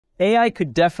AI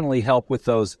could definitely help with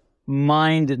those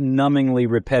mind-numbingly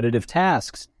repetitive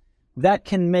tasks that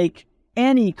can make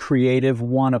any creative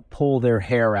want to pull their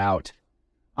hair out.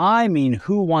 I mean,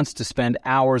 who wants to spend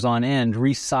hours on end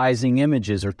resizing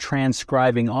images or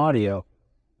transcribing audio?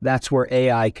 That's where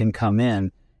AI can come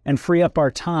in and free up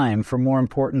our time for more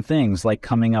important things like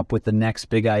coming up with the next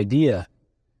big idea.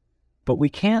 But we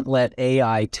can't let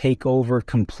AI take over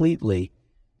completely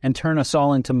and turn us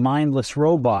all into mindless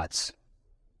robots.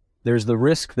 There's the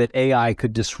risk that AI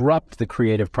could disrupt the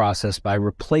creative process by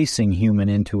replacing human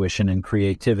intuition and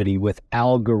creativity with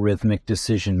algorithmic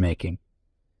decision-making.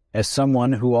 As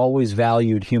someone who always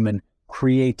valued human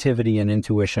creativity and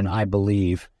intuition, I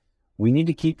believe we need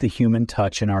to keep the human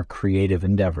touch in our creative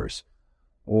endeavors,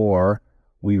 or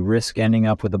we risk ending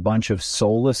up with a bunch of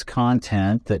soulless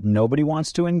content that nobody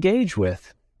wants to engage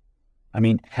with. I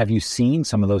mean, have you seen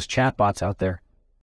some of those chatbots out there?